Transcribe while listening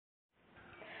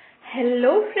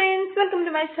Hello friends, welcome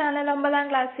to my channel. 9th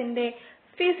class in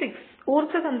physics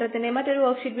ഊർജ്ജതന്ത്രത്തിന്റെ മറ്റൊരു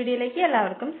worksheet വീഡിയോയിലേക്ക്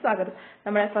എല്ലാവർക്കും സ്വാഗതം.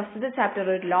 നമ്മുടെ ഫസ്റ്റ് ചാപ്റ്റർ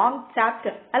ഒരു ലോങ്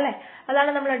ചാപ്റ്റർ അല്ലേ,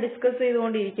 അതാണ് നമ്മൾ ഡിസ്കസ്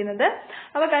ചെയ്തുകൊണ്ടിരിക്കുന്നത്.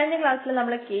 അപ്പോൾ കഴിഞ്ഞ ക്ലാസ്സിൽ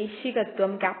നമ്മൾ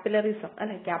കേശികത്വം, കാപ്പിലറിസം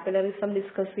അല്ലെ, കാപ്പിലറിസം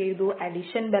ഡിസ്കസ് ചെയ്തു,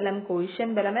 അഡിഷൻ ബലം,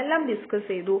 കോയിഷൻ ബലം എല്ലാം ഡിസ്കസ്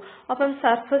ചെയ്തു. ഒപ്പം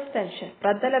സർഫസ് ടെൻഷൻ,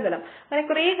 പ്രതലബലം, അങ്ങനെ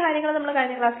കുറേ കാര്യങ്ങൾ നമ്മൾ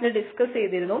കഴിഞ്ഞ ക്ലാസ്സിൽ ഡിസ്കസ്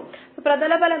ചെയ്തിരുന്നു.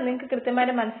 പ്രതലബലം നിങ്ങൾക്ക്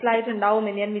കൃത്യമായിട്ട് മനസ്സിലായിട്ടുണ്ടാവും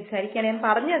എന്ന് ഞാൻ വിചാരിക്കാൻ ഞാൻ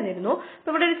പറഞ്ഞു തന്നിരുന്നു.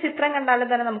 അപ്പൊ ഇവിടെ ഒരു ചിത്രം കണ്ടാൽ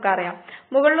തന്നെ നമുക്കറിയാം.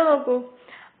 മുകളിൽ നോക്കൂ,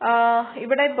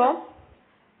 ഇവിടെ ഇപ്പോ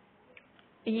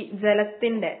ഈ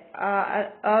ജലത്തിന്റെ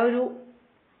ആ ഒരു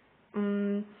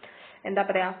എന്താ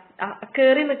പറയാ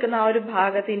കേറി നിൽക്കുന്ന ആ ഒരു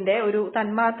ഭാഗത്തിന്റെ ഒരു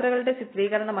തന്മാത്രകളുടെ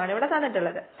ചിത്രീകരണമാണ് ഇവിടെ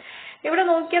തന്നിട്ടുള്ളത്. ഇവിടെ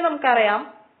നോക്കിയാൽ നമുക്കറിയാം,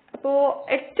 അപ്പോ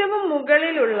ഏറ്റവും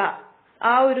മുകളിലുള്ള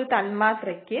ആ ഒരു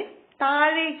തന്മാത്രയ്ക്ക്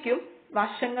താഴേക്കും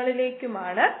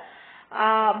വശങ്ങളിലേക്കുമാണ്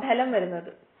ബലം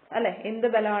വരുന്നത് അല്ലെ. എന്ത്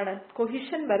ബലമാണ്?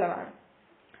 കൊഹിഷൻ ബലമാണ്,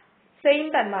 സെയിം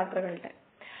തന്മാത്രകളുടെ.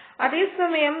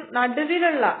 അതേസമയം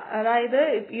നടുവിലുള്ള, അതായത്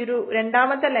ഈ ഒരു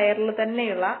രണ്ടാമത്തെ ലെയറിൽ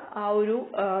തന്നെയുള്ള ആ ഒരു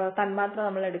തന്മാത്ര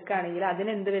നമ്മൾ എടുക്കുകയാണെങ്കിൽ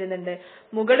അതിന് എന്ത് വരുന്നുണ്ട്?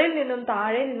 മുകളിൽ നിന്നും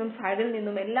താഴെ നിന്നും സൈഡിൽ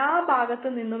നിന്നും എല്ലാ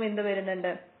ഭാഗത്തു നിന്നും എന്ത്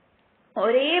വരുന്നുണ്ട്?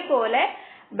 ഒരേപോലെ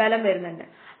ബലം വരുന്നുണ്ട്.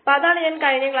 അപ്പൊ അതാണ് ഞാൻ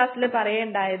കഴിഞ്ഞ ക്ലാസ്സിൽ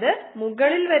പറയേണ്ടായത്.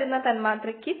 മുകളിൽ വരുന്ന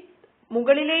തന്മാത്രയ്ക്ക്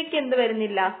മുകളിലേക്ക് എന്ത്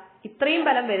വരുന്നില്ല? ഇത്രയും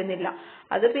ബലം വരുന്നില്ല.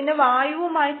 അത് പിന്നെ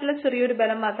വായുവുമായിട്ടുള്ള ചെറിയൊരു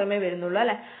ബലം മാത്രമേ വരുന്നുള്ളൂ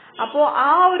അല്ലെ. അപ്പോ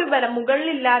ആ ഒരു ബലം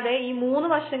മുകളിലില്ലാതെ ഈ മൂന്ന്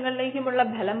വശങ്ങളിലേക്കുമുള്ള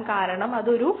ബലം കാരണം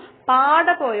അതൊരു പാട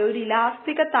പോലെ, ഒരു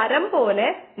ഇലാസ്തിക തരം പോലെ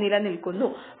നിലനിൽക്കുന്നു.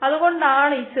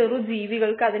 അതുകൊണ്ടാണ് ഈ ചെറു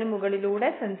ജീവികൾക്ക് അതിന് മുകളിലൂടെ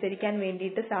സഞ്ചരിക്കാൻ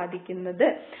വേണ്ടിയിട്ട് സാധിക്കുന്നത്.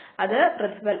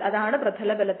 അതാണ്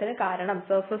പ്രതലബലത്തിന് കാരണം,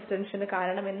 സർഫസ് ടെൻഷന്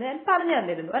കാരണം എന്ന് ഞാൻ പറഞ്ഞു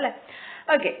തന്നിരുന്നു അല്ലെ.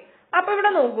 ഓക്കെ, അപ്പൊ ഇവിടെ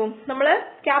നോക്കൂ, നമ്മള്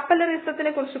കാപ്പിലറിസത്തിനെ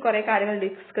കുറിച്ച് കുറെ കാര്യങ്ങൾ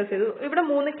ഡിസ്കസ് ചെയ്തു. ഇവിടെ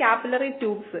 3 കാപ്പിലറി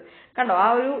ട്യൂബ്സ് കണ്ടോ? ആ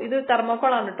ഒരു ഇത്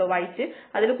തെർമോക്കോൾ ആണ് കേട്ടോ, വൈറ്റ്,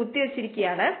 അതിൽ കുത്തി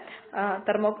വെച്ചിരിക്കുകയാണ്.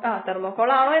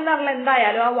 തെർമോക്കോൾ ആണോ എന്നറിയില്ല,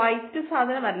 എന്തായാലും ആ വൈറ്റ്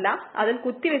സാധനമല്ല, അതിൽ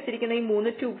കുത്തി വെച്ചിരിക്കുന്ന ഈ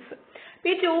 3 ട്യൂബ്സ്.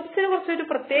 ഈ ട്യൂബ്സിനെ കുറിച്ചൊരു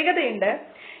പ്രത്യേകതയുണ്ട്.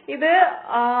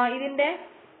 ഇതിന്റെ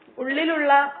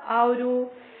ഉള്ളിലുള്ള ആ ഒരു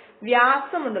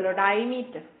വ്യാസമുണ്ടല്ലോ,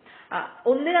 ഡയമീറ്റർ,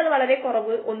 ഒന്നിന് അത് വളരെ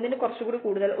കുറവ്, ഒന്നിന് കുറച്ചുകൂടി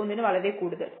കൂടുതൽ, ഒന്നിന് വളരെ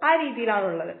കൂടുതൽ, ആ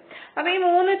രീതിയിലാണുള്ളത്. അപ്പൊ ഈ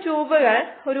 3 ട്യൂബുകൾ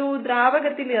ഒരു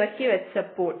ദ്രാവകത്തിൽ ഇറക്കി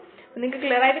വെച്ചപ്പോൾ നിങ്ങൾക്ക്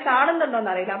ക്ലിയർ ആയിട്ട് കാണുന്നുണ്ടോ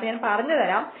എന്ന് അറിയില്ല, അപ്പൊ ഞാൻ പറഞ്ഞു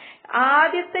തരാം.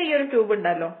 ആദ്യത്തെ ഈ ഒരു ട്യൂബ്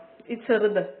ഉണ്ടല്ലോ, ഈ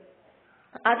ചെറുത്,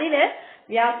 അതിന്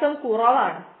വ്യാസം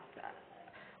കുറവാണ്,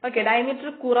 ഓക്കെ, ഡയമീറ്റർ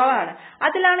കുറവാണ്.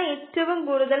 അതിലാണ് ഏറ്റവും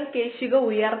കൂടുതൽ കേശിക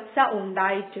ഉയർച്ച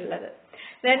ഉണ്ടായിട്ടുള്ളത്.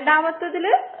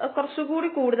 രണ്ടാമത്തതില് കുറച്ചുകൂടി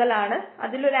കൂടുതലാണ്,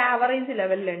 അതിലൊരു ആവറേജ്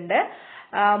ലെവലിലുണ്ട്.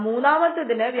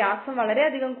 മൂന്നാമത്തതിന് വ്യാസം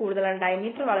വളരെയധികം കൂടുതലാണ്,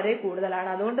 ഡയമീറ്റർ വളരെ കൂടുതലാണ്.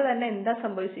 അതുകൊണ്ട് തന്നെ എന്താ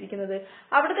സംഭവിച്ചിരിക്കുന്നത്?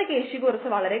 അവിടുത്തെ കേശിക ഉയർച്ച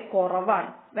വളരെ കുറവാണ്,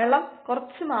 വെള്ളം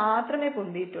കുറച്ച് മാത്രമേ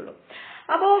പൊന്തിയിട്ടുള്ളൂ.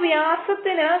 അപ്പോ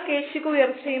വ്യാസത്തിന് കേശിക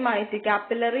ഉയർച്ചയുമായിട്ട്,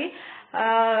 കാപ്പിലറി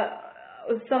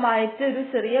ഉത്സവമായിട്ട് ഒരു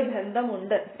ചെറിയ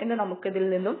ബന്ധമുണ്ട് എന്ന് നമുക്കിതിൽ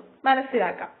നിന്നും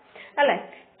മനസ്സിലാക്കാം അല്ലെ.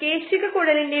 കേശിക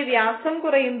കുഴലിന്റെ വ്യാസം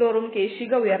കുറയും തോറും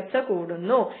കേശിക ഉയർച്ച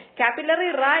കൂടുന്നു. Capillary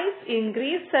rice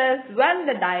increases when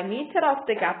the diameter of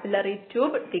the capillary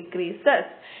tube decreases.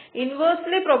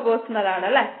 Inversely proportional ആണ്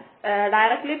അല്ലെ,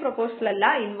 ഡയറക്ട്ലി പ്രൊപ്പോർഷണൽ അല്ല,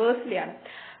 ഇൻവേഴ്സ്ലി ആണ്.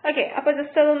 ഓക്കെ, അപ്പൊ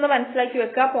ജസ്റ്റ് അതൊന്ന് മനസ്സിലാക്കി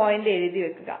വെക്കുക, പോയിന്റ് എഴുതി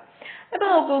വെക്കുക. അപ്പൊ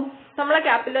നോക്കൂ, നമ്മളെ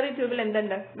കാപ്പിലറി ട്യൂബിൽ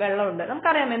എന്തുണ്ട്? വെള്ളമുണ്ട്.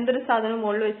 നമുക്കറിയാം, എന്തൊരു സാധനം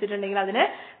മുകളിൽ വെച്ചിട്ടുണ്ടെങ്കിൽ അതിന്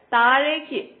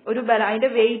താഴേക്ക് ഒരു ബലം, അതിന്റെ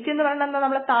വെയിറ്റ് എന്ന് പറയുന്നത് എന്താ?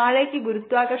 നമ്മളെ താഴേക്ക്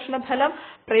ഗുരുത്വാകർഷണ ഫലം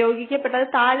പ്രയോഗിക്കപ്പെട്ടത്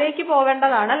താഴേക്ക്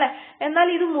പോവേണ്ടതാണ് അല്ലെ. എന്നാൽ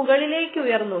ഇത് മുകളിലേക്ക്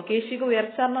ഉയർന്നു. കേശിക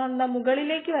ഉയർച്ച എന്താ?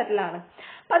 മുകളിലേക്ക് വരലാണ്.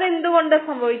 അതെന്തുകൊണ്ട്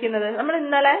സംഭവിക്കുന്നത്? നമ്മൾ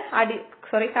ഇന്നലെ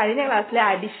കഴിഞ്ഞ ക്ലാസ്സിലെ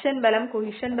അഡിഷൻ ബലം,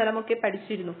 കൊഹിഷൻ ബലം ഒക്കെ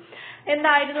പഠിച്ചിരുന്നു.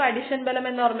 എന്തായിരുന്നു അഡിഷൻ ബലം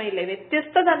എന്ന് ഓർമ്മയില്ലേ?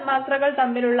 വ്യത്യസ്ത തന്മാത്രകൾ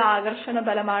തമ്മിലുള്ള ആകർഷണ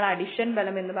ബലമാണ് അഡിഷൻ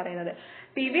ബലം എന്ന് പറയുന്നത്.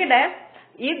 ഇവിടെ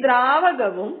ഈ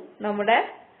ദ്രാവകവും നമ്മുടെ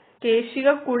കേശിക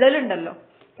കുഴലുണ്ടല്ലോ,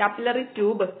 കാപ്പിലറി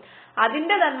ട്യൂബ്,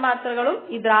 അതിന്റെ തന്മാത്രകളും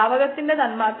ഈ ദ്രാവകത്തിന്റെ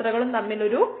തന്മാത്രകളും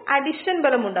തമ്മിലൊരു അഡിഷൻ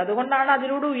ബലമുണ്ട്. അതുകൊണ്ടാണ്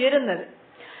അതിലൂടെ ഉയരുന്നത്.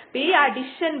 ഈ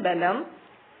അഡിഷൻ ബലം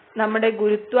നമ്മുടെ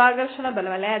ഗുരുത്വാകർഷണ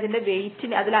ബലം അല്ലെ, അതിന്റെ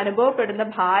വെയിറ്റിന്, അതിൽ അനുഭവപ്പെടുന്ന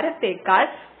ഭാരത്തേക്കാൾ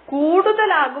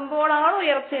കൂടുതലാകുമ്പോഴാണ്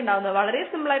ഉയർച്ച ഉണ്ടാവുന്നത്. വളരെ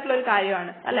സിമ്പിൾ ആയിട്ടുള്ള ഒരു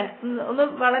കാര്യമാണ് അല്ലെ. ഒന്ന്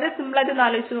വളരെ സിമ്പിൾ ആയിട്ട് ഒന്ന്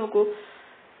ആലോചിച്ച് നോക്കൂ.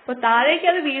 അപ്പൊ താഴേക്ക്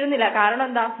അത് വീഴുന്നില്ല, കാരണം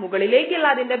എന്താ? മുകളിലേക്കുള്ള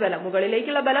അതിന്റെ ബലം,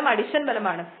 മുകളിലേക്കുള്ള ബലം അഡിഷൻ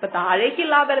ബലമാണ്. അപ്പൊ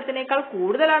താഴേക്കുള്ള ആ ബലത്തിനേക്കാൾ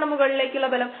കൂടുതലാണ് മുകളിലേക്കുള്ള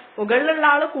ബലം. മുകളിലുള്ള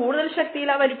ആള് കൂടുതൽ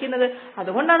ശക്തിയിലാണ് വലിക്കുന്നത്,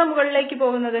 അതുകൊണ്ടാണ് മുകളിലേക്ക്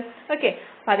പോകുന്നത്. ഓക്കെ,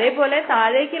 അതേപോലെ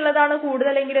താഴേക്കുള്ളതാണ്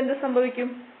കൂടുതലെങ്കിൽ എന്ത് സംഭവിക്കും?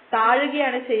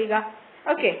 താഴുകയാണ് ചെയ്യുക.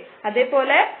 ഓക്കെ,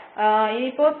 അതേപോലെ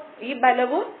ഇനിയിപ്പോ ഈ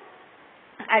ബലവും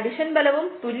അഡിഷൻ ബലവും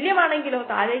തുല്യമാണെങ്കിലോ,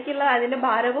 താഴേക്കുള്ള അതിന്റെ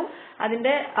ഭാരവും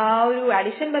അതിന്റെ ആ ഒരു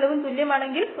അഡിഷൻ ബലവും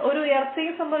തുല്യമാണെങ്കിൽ ഒരു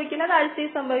ഉയർച്ചയും സംഭവിക്കില്ല,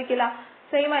 താഴ്ചയും സംഭവിക്കില്ല,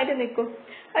 സെയിം ആയിട്ട് നിൽക്കും.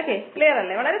 ഓക്കെ, ക്ലിയർ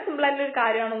അല്ലേ? വളരെ സിമ്പിൾ ആയിട്ടുള്ള ഒരു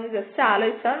കാര്യമാണെന്ന് ജസ്റ്റ്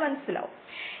ആലോചിച്ചാൽ മനസ്സിലാവും.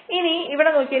 ഇനി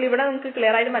ഇവിടെ നോക്കിയാൽ ഇവിടെ നിങ്ങൾക്ക്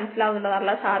ക്ലിയർ ആയിട്ട്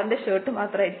മനസ്സിലാവുന്നുണ്ടോ? സാറിന്റെ ഷർട്ട്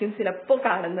മാത്രമായിരിക്കും ചിലപ്പോൾ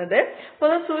കാണുന്നത്. അപ്പൊ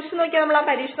ഒന്ന് സൂക്ഷിച്ച് നോക്കിയാൽ നമ്മൾ ആ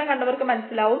പരീക്ഷണം കണ്ടവർക്ക്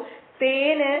മനസ്സിലാവും.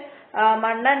 തേന്,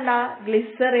 മണ്ണെണ്ണ,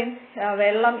 ഗ്ലിസറിൻ,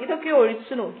 വെള്ളം ഇതൊക്കെ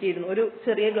ഒഴിച്ചു നോക്കിയിരുന്നു ഒരു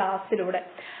ചെറിയ ഗ്ലാസ്സിലൂടെ.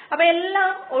 അപ്പൊ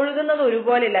എല്ലാം ഒഴുകുന്നത്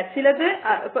ഒരുപോലെയല്ല. ചിലത്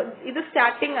ഇത്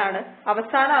സ്റ്റാർട്ടിംഗ് ആണ്,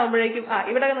 അവസാനം ആകുമ്പോഴേക്കും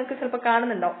ഇവിടെ നിങ്ങൾക്ക് ചിലപ്പോൾ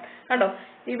കാണുന്നുണ്ടോ? കണ്ടോ,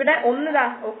 ഇവിടെ ഒന്നിതാ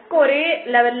ഒക്കെ ഒരേ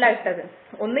ലെവലിലായിട്ടത്.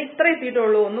 ഒന്ന് ഇത്ര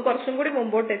എത്തിയിട്ടുള്ളൂ, ഒന്ന് കുറച്ചും കൂടി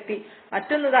മുമ്പോട്ട് എത്തി,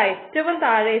 മറ്റൊന്നിതാ ഏറ്റവും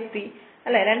താഴെ എത്തി,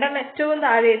 അല്ലെ, രണ്ടെണ്ണം ഏറ്റവും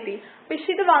താഴെ എത്തി. പക്ഷെ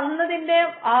ഇത് വന്നതിന്റെ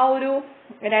ആ ഒരു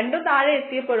രണ്ടും താഴെ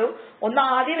എത്തിയപ്പോഴും ഒന്ന്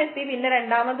ആദ്യം എത്തി, പിന്നെ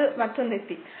രണ്ടാമത്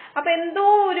മറ്റൊന്നെത്തി. അപ്പൊ എന്തോ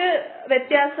ഒരു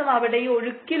വ്യത്യാസം അവിടെ ഈ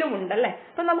ഒഴുക്കിലും ഉണ്ടല്ലേ.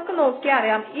 അപ്പൊ നമുക്ക് നോക്കിയാൽ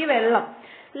അറിയാം, ഈ വെള്ളം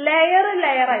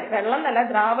ലെയറായി, വെള്ളം എന്നല്ല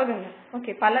ദ്രാവകങ്ങൾ,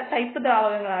 ഓക്കെ, പല ടൈപ്പ്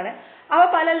ദ്രാവകങ്ങളാണ്. അവ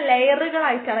പല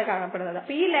ലെയറുകളായിട്ടാണ് കാണപ്പെടുന്നത്.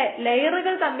 അപ്പൊ ഈ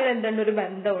ലെയറുകൾ തമ്മിൽ എന്തുണ്ട്? ഒരു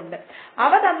ബന്ധമുണ്ട്.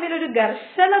 അവ തമ്മിൽ ഒരു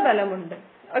ഘർഷണ ബലമുണ്ട്.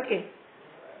 ഓക്കെ,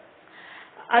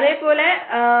 അതേപോലെ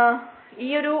ഈ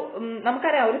ഒരു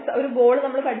നമുക്കറിയാം, ഒരു ബോൾ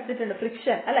നമ്മൾ പഠിച്ചിട്ടുണ്ട്,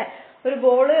 ഫ്രിക്ഷൻ അല്ലെ. ഒരു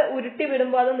ബോള് ഉരുട്ടി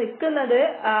വിടുമ്പോൾ അത് നിൽക്കുന്നത്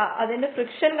അതിന്റെ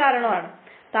ഫ്രിക്ഷൻ കാരണമാണ്,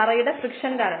 തറയുടെ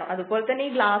ഫ്രിക്ഷൻ കാരണം. അതുപോലെ തന്നെ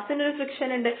ഈ ഗ്ലാസിനൊരു ഫ്രിക്ഷൻ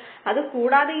ഉണ്ട്. അത്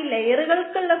കൂടാതെ ഈ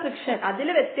ലെയറുകൾക്കുള്ള ഫ്രിക്ഷൻ, അതിൽ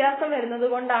വ്യത്യാസം വരുന്നത്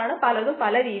കൊണ്ടാണ് പലതും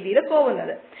പല രീതിയിൽ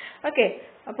പോകുന്നത്. ഓക്കെ,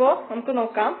 അപ്പോ നമുക്ക്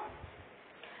നോക്കാം.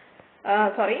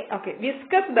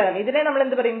 വിസ്കസ് ബലം, ഇതിനെ നമ്മൾ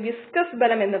എന്ത് പറയും? വിസ്കസ്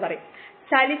ബലം എന്ന് പറയും.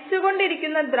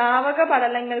 ചലിച്ചുകൊണ്ടിരിക്കുന്ന ദ്രാവക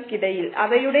പടലങ്ങൾക്കിടയിൽ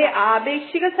അവയുടെ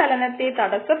ആപേക്ഷിക ചലനത്തെ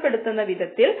തടസ്സപ്പെടുത്തുന്ന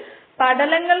വിധത്തിൽ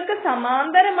പടലങ്ങൾക്ക്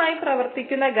സമാന്തരമായി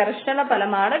പ്രവർത്തിക്കുന്ന ഘർഷണ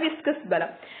ബലമാണ് വിസ്കസ്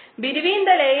ബലം. Between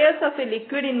the layers of a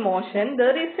liquid in motion,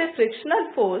 there is a frictional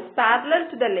force parallel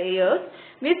to the layers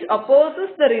which opposes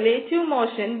the relative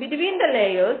motion between the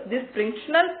layers. This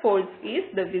frictional force is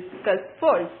the viscous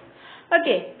force.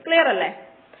 Okay, clear അല്ലേ?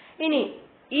 ഇനി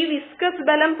ഈ viscous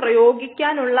ബലം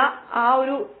പ്രയോഗിക്കാനുള്ള ആ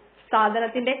ഒരു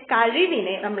സാധനത്തിന്റെ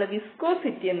കഴിവിനെ നമ്മൾ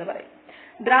viscosity എന്ന് പറയും.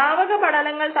 ദ്രാവക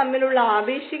പടലങ്ങൾ തമ്മിലുള്ള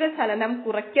ആപേക്ഷിക ചലനം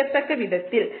കുറയ്ക്കത്തക്ക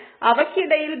വിധത്തിൽ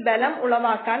അവയ്ക്കിടയിൽ ബലം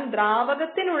ഉളവാക്കാൻ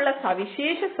ദ്രാവകത്തിനുള്ള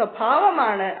സവിശേഷ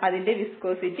സ്വഭാവമാണ് അതിന്റെ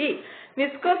viscosity.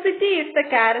 Viscosity is the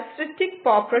characteristic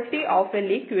property of a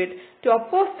liquid to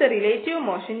oppose the relative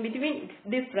motion between its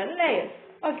different layers.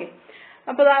 Okay.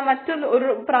 അപ്പൊ മറ്റൊരു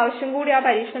പ്രാവശ്യം കൂടി ആ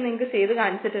പരീക്ഷണം നിങ്ങൾക്ക് ചെയ്ത്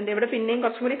കാണിച്ചിട്ടുണ്ട്. ഇവിടെ പിന്നെയും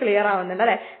കുറച്ചും കൂടി ക്ലിയർ ആവുന്നുണ്ട്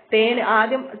അല്ലെ.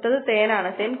 ആദ്യം ഇട്ടത് തേനാണ്.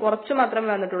 തേൻ കുറച്ച് മാത്രമേ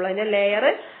വന്നിട്ടുള്ളൂ. അതിന്റെ ലെയർ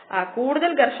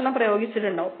കൂടുതൽ ഘർഷണം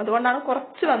പ്രയോഗിച്ചിട്ടുണ്ടാവും, അതുകൊണ്ടാണ്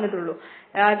കുറച്ച് വന്നിട്ടുള്ളൂ.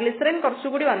 ഗ്ലിസറിൻ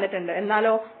കുറച്ചുകൂടി വന്നിട്ടുണ്ട്.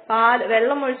 എന്നാലോ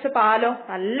വെള്ളം ഒഴിച്ച പാലോ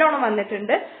നല്ലോണം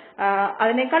വന്നിട്ടുണ്ട്.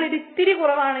 അതിനേക്കാൾ ഇത്തിരി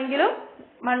കുറവാണെങ്കിലും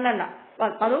മണ്ണെണ്ണ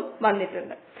അതും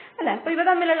വന്നിട്ടുണ്ട് അല്ലെ. അപ്പൊ ഇവ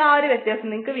തമ്മിലുള്ള ആ ഒരു വ്യത്യാസം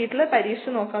നിങ്ങൾക്ക് വീട്ടിൽ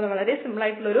പരീക്ഷ നോക്കാവുന്ന വളരെ സിമ്പിൾ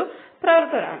ആയിട്ടുള്ള ഒരു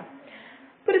പ്രവർത്തനമാണ്.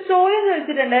 ഒരു ചോദ്യം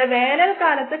ചോദിച്ചിട്ടുണ്ട്,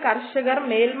 വേനൽക്കാലത്ത് കർഷകർ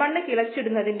മേൽമണ്ണ്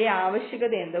കിളച്ചിടുന്നതിന്റെ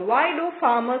ആവശ്യകത എന്ത്? Why do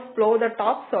farmers plough the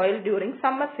top soil during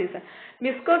summer season?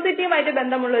 വിസ്കോസിറ്റിയുമായിട്ട്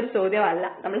ബന്ധമുള്ള ഒരു ചോദ്യമല്ല,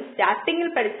 നമ്മൾ സ്റ്റാർട്ടിങ്ങിൽ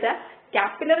പഠിച്ച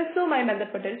കാപ്പിലറിസവുമായി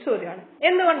ബന്ധപ്പെട്ട ഒരു ചോദ്യമാണ്.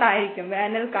 എന്തുകൊണ്ടായിരിക്കും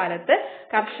വേനൽക്കാലത്ത്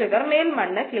കർഷകർ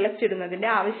മേൽമണ്ണ് കിളച്ചിടുന്നതിന്റെ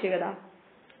ആവശ്യകത?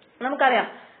 നമുക്കറിയാം,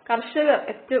 കർഷകർ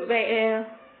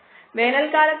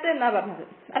വേനൽക്കാലത്ത് എന്നാ പറഞ്ഞത്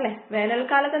അല്ലെ.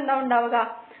 വേനൽക്കാലത്ത് എന്താ ഉണ്ടാവുക?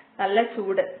 നല്ല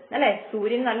ചൂട് അല്ലെ.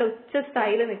 സൂര്യൻ നല്ല ഉച്ച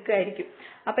സ്ഥായില് നിൽക്കുകയായിരിക്കും.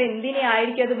 അപ്പൊ എന്തിനെ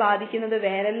ആയിരിക്കും അത് ബാധിക്കുന്നത്?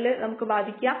 വേനലില് നമുക്ക്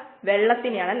ബാധിക്കുക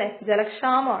വെള്ളത്തിനെയാണ് അല്ലെ.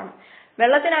 ജലക്ഷാമമാണ്.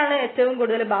 വെള്ളത്തിനാണ് ഏറ്റവും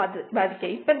കൂടുതൽ ബാധിക്കുക.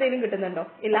 ഇപ്പൊ എന്തെങ്കിലും കിട്ടുന്നുണ്ടോ?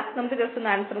 ഇല്ല. നമുക്ക് ജസ്റ്റ്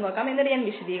ഒന്ന് ആൻസർ നോക്കാം, എന്നിട്ട് ഞാൻ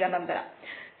വിശദീകരണം തരാം.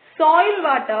 Soil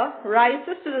water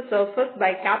rises to the surface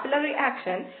by capillary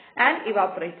action and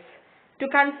evaporates. To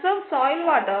conserve soil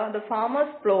water, the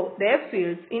farmers plow their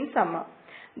fields in summer.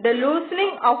 The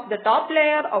loosening of the top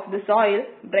layer of the soil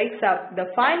breaks up the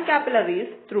fine capillaries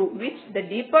through which the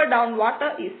deeper down water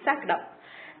is sucked up.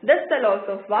 Thus the loss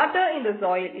of water in the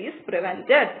soil is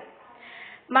prevented.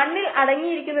 മണ്ണിൽ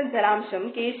അടങ്ങിയിരിക്കുന്ന ജലാംശം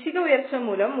കേശിക ഉയർച്ച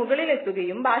മൂലം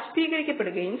മുകളിലെത്തുകയും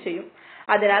ബാഷ്പീകരിക്കപ്പെടുകയും ചെയ്യും.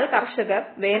 അതിനാൽ കർഷകർ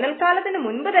വേനൽക്കാലത്തിന്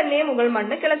മുൻപ് തന്നെ മുകൾ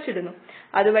മണ്ണ് കിളച്ചിടുന്നു.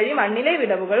 അതുവഴി മണ്ണിലെ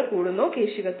വിടവുകൾ കൂടുന്നു,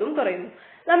 കേശികത്വം കുറയുന്നു.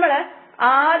 നമ്മള്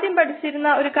ആദ്യം പഠിച്ചിരുന്ന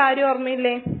ഒരു കാര്യം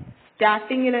ഓർമ്മയില്ലേ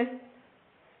സ്റ്റാർട്ടിങ്ങില്?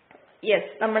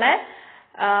 യെസ്, നമ്മളെ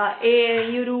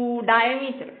ഈ ഒരു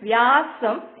ഡയമീറ്റർ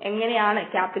വ്യാസം എങ്ങനെയാണ്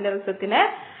കാപ്പിലറിസത്തിനെ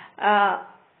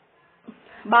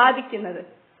ബാധിക്കുന്നത്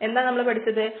എന്താ നമ്മൾ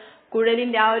പഠിച്ചത്?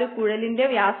 കുഴലിന്റെ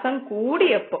വ്യാസം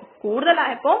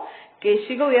കൂടുതലായപ്പോ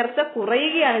കേശിക ഉയർച്ച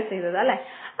കുറയുകയാണ് ചെയ്തത് അല്ലെ.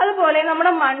 അതുപോലെ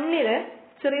നമ്മുടെ മണ്ണില്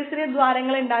ചെറിയ ചെറിയ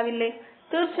ദ്വാരങ്ങൾ ഉണ്ടാവില്ലേ?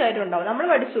 തീർച്ചയായിട്ടും ഉണ്ടാവും. നമ്മൾ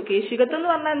പഠിച്ചു കേശികത്വം എന്ന്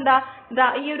പറഞ്ഞാൽ എന്താ?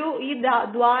 ഈ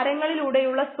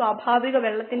ദ്വാരങ്ങളിലൂടെയുള്ള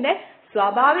വെള്ളത്തിന്റെ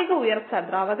സ്വാഭാവിക ഉയർച്ച,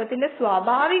 ദ്രാവകത്തിന്റെ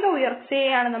സ്വാഭാവിക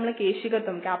ഉയർച്ചയെയാണ് നമ്മൾ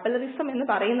കേശികത്വം, കാപ്പിലറിസം എന്ന്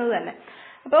പറയുന്നത് തന്നെ.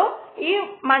 അപ്പോ ഈ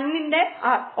മണ്ണിന്റെ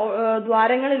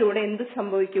ദ്വാരങ്ങളിലൂടെ എന്ത്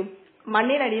സംഭവിക്കും?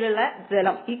 മണ്ണിനടിയിലുള്ള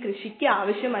ജലം, ഈ കൃഷിക്ക്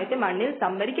ആവശ്യമായിട്ട് മണ്ണിൽ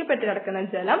സംഭരിക്കപ്പെട്ട് കിടക്കുന്ന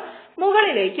ജലം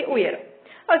മുകളിലേക്ക് ഉയരും.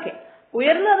 ഓക്കെ,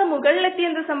 ഉയർന്നത് മുകളിലെത്തി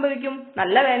എന്ത് സംഭവിക്കും?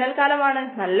 നല്ല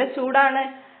വേനൽക്കാലമാണ്, നല്ല ചൂടാണ്,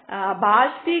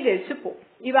 ബാഷ്പീകരിച്ച് പോവും,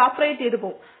 ഇവാപറേറ്റ് ചെയ്ത്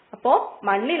പോവും. അപ്പോ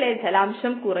മണ്ണിലെ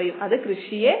ജലാംശം കുറയും. അത്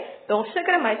കൃഷിയെ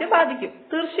ദോഷകരമായിട്ട് ബാധിക്കും,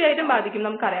 തീർച്ചയായിട്ടും ബാധിക്കും,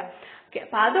 നമുക്കറിയാം.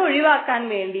 അപ്പൊ അത് ഒഴിവാക്കാൻ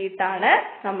വേണ്ടിയിട്ടാണ്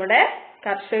നമ്മുടെ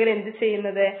കർഷകർ എന്ത്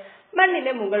ചെയ്യുന്നത്?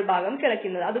 മണ്ണിന്റെ മുകൾ ഭാഗം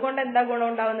കിളയ്ക്കുന്നത്. അതുകൊണ്ട് എന്താ ഗുണം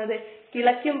ഉണ്ടാവുന്നത്?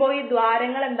 കിളയ്ക്കുമ്പോൾ ഈ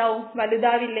ദ്വാരങ്ങൾ എന്താവും?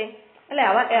 വലുതാവില്ലേ? അല്ലെ?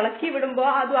 അവ ഇളക്കി വിടുമ്പോ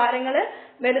ആ ദ്വാരങ്ങള്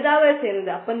വലുതാവുക ചെയ്യുന്നത്.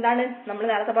 അപ്പൊ എന്താണ്? നമ്മൾ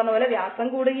നേരത്തെ പറഞ്ഞ പോലെ വ്യാസം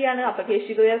കൂടുകയാണ്. അപ്പൊ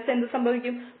കേശിക ഉയർച്ച എന്ത്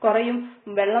സംഭവിക്കും? കുറയും.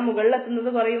 വെള്ളം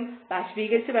മുകളിലെത്തുന്നത് കുറയും,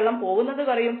 ബാഷ്പീകരിച്ച് വെള്ളം പോകുന്നത്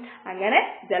കുറയും. അങ്ങനെ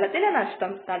ജലത്തിന്റെ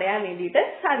നഷ്ടം തടയാൻ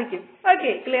വേണ്ടിയിട്ട് സാധിക്കും.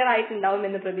 ഓക്കെ, ക്ലിയർ ആയിട്ടുണ്ടാവും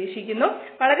എന്ന് പ്രതീക്ഷിക്കുന്നു.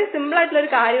 വളരെ സിമ്പിൾ ആയിട്ടുള്ള ഒരു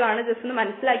കാര്യമാണ്. ജസ്റ്റ് ഒന്ന്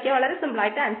മനസ്സിലാക്കിയാൽ വളരെ സിമ്പിൾ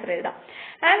ആയിട്ട് ആൻസർ എഴുതാം.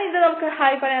 ആൻഡ് ഇത് നമുക്ക്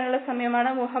ഹായ് പറയാനുള്ള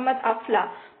സമയമാണ്.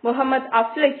 Muhammad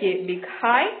അഫ്ലയ്ക്ക് big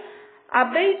hi.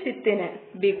 അഭയ്ജിത്തിന്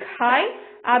big hi.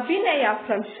 അഭിനയ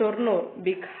from Shoranur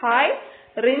big hi.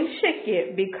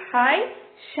 റിൻഷയ്ക്ക് big hi.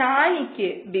 ഷാനിക്ക്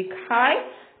big hi.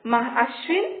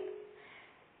 Ashwin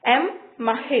M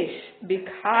Mahesh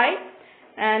big hi.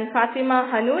 And Fathima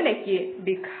ഹനൂനയ്ക്ക്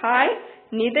big hi.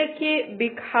 നിതയ്ക്ക്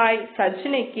big hi.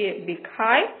 സജ്നയ്ക്ക് big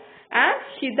hi. And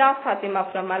Hida Fathima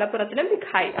from മലപ്പുറത്തിനും big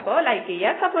hi. അപ്പോ ലൈക്ക്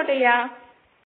ചെയ്യുക, സപ്പോർട്ട് ചെയ്യുക.